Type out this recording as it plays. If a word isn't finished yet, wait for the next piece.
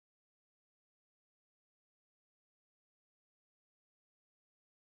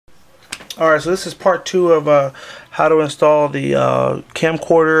Alright, so this is part 2 of how to install the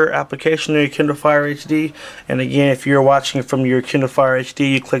camcorder application in your Kindle Fire HD. And again, if you're watching from your Kindle Fire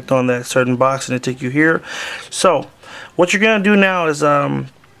HD, you clicked on that certain box and it took you here. So what you're going to do now is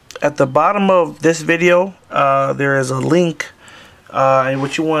at the bottom of this video there is a link, and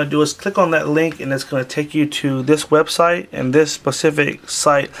what you want to do is click on that link, and it's going to take you to this website and this specific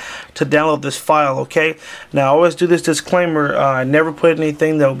site to download this file. Okay, now I always do this disclaimer, I never put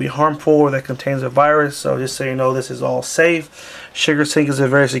anything that will be harmful or that contains a virus, so just so you know, this is all safe. SugarSync is a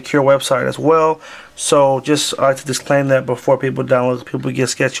very secure website as well, so just I like to disclaim that before people download. People get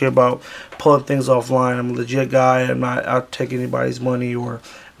sketchy about pulling things offline. I'm a legit guy. I'm not out to take anybody's money or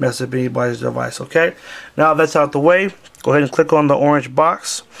mess up anybody's device. Okay, now that's out the way, go ahead and click on the orange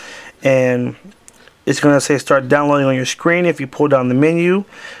box, and it's going to say start downloading on your screen. If you pull down the menu,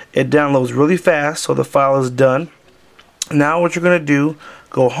 it downloads really fast, so the file is done. Now what you're going to do,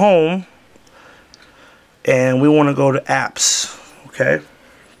 go home, and we want to go to apps. Okay,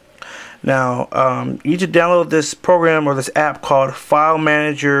 now you need to download this program or this app called File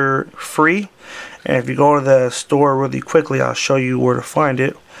Manager free, and if you go to the store really quickly, I'll show you where to find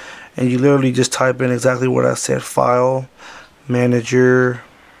it. And you literally just type in exactly what I said, File Manager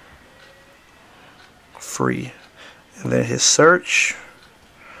free, and then hit search,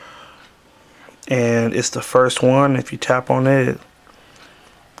 and it's the first one. If you tap on it, it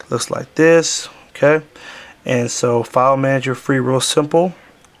looks like this. Okay, and so File Manager free, real simple.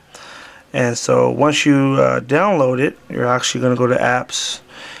 And so once you download it, you're actually going to go to apps,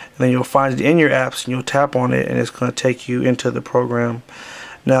 and then you'll find it in your apps, and you'll tap on it, and it's going to take you into the program.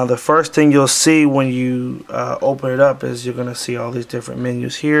 Now the first thing you'll see when you open it up is you're going to see all these different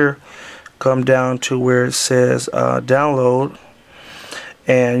menus here. Come down to where it says download,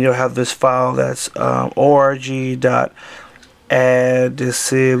 and you'll have this file that's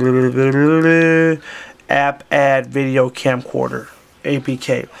AdvideoCamcorder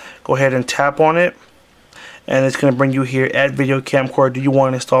APK. Go ahead and tap on it, and it's going to bring you here, AdvideoCamcorder. Do you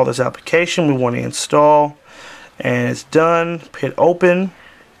want to install this application? We want to install, and it's done. Hit open,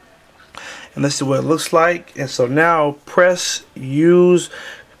 and this is what it looks like. And so now press use,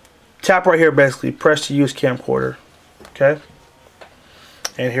 tap right here, basically press to use camcorder. Okay,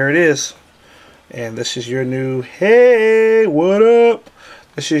 and here it is, and this is your new, hey, what up,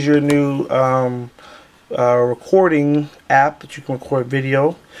 this is your new recording app that you can record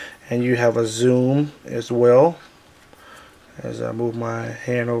video, and you have a zoom as well. As I move my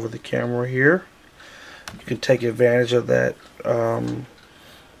hand over the camera here, you can take advantage of that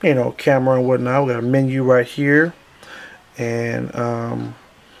you know, camera and whatnot. We got a menu right here, and a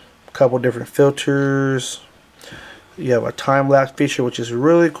couple different filters. You have a time-lapse feature, which is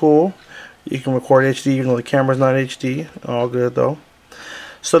really cool. You can record HD even though the camera's not HD. All good though.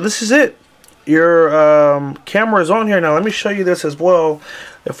 So this is it. Your camera is on here now. Let me show you this as well.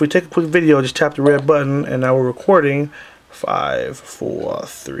 If we take a quick video, just tap the red button, and now we're recording. 5, 4,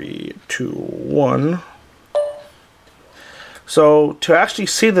 3, 2, 1. So to actually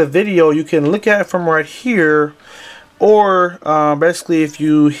see the video, you can look at it from right here, or basically if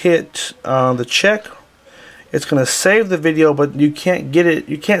you hit the check, it's going to save the video, but you can't get it,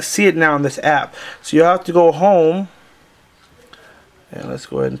 you can't see it now in this app. So you have to go home, and let's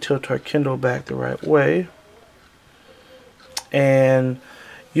go ahead and tilt our Kindle back the right way, and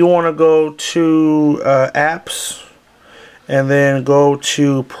you want to go to apps, and then go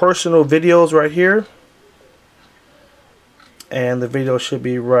to personal videos right here, and the video should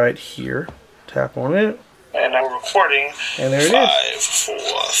be right here. Tap on it, and now we're recording, and there it is. 5,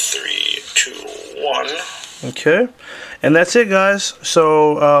 4, 3, 2, 1. Okay, and that's it, guys.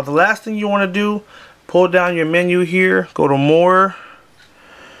 So the last thing you want to do, pull down your menu here, go to more,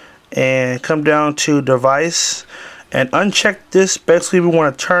 and come down to device, and uncheck this. Basically, we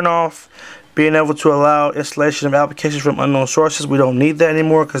want to turn off being able to allow installation of applications from unknown sources. We don't need that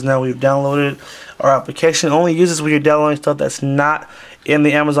anymore because now we've downloaded our application. It only uses when you're downloading stuff that's not in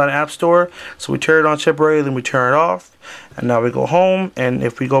the Amazon App Store. So we turn it on temporarily, then we turn it off, and now we go home. And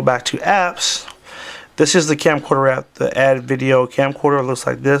if we go back to apps, this is the camcorder app, the AdvideoCamcorder. It looks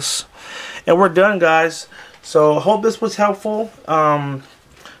like this, and we're done, guys. So I hope this was helpful.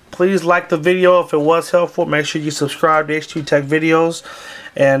 Please like the video if it was helpful. Make sure you subscribe to H2TechVideos,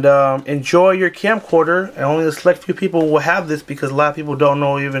 and enjoy your camcorder. And only a select few people will have this, because a lot of people don't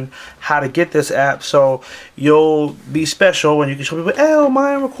know even how to get this app. So you'll be special when you can show people, oh,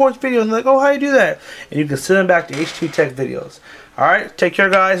 mine records videos, and they're like, oh, how do you do that? And you can send them back to H2TechVideos. Alright, take care,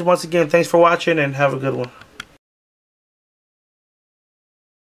 guys. Once again, thanks for watching, and have a good one.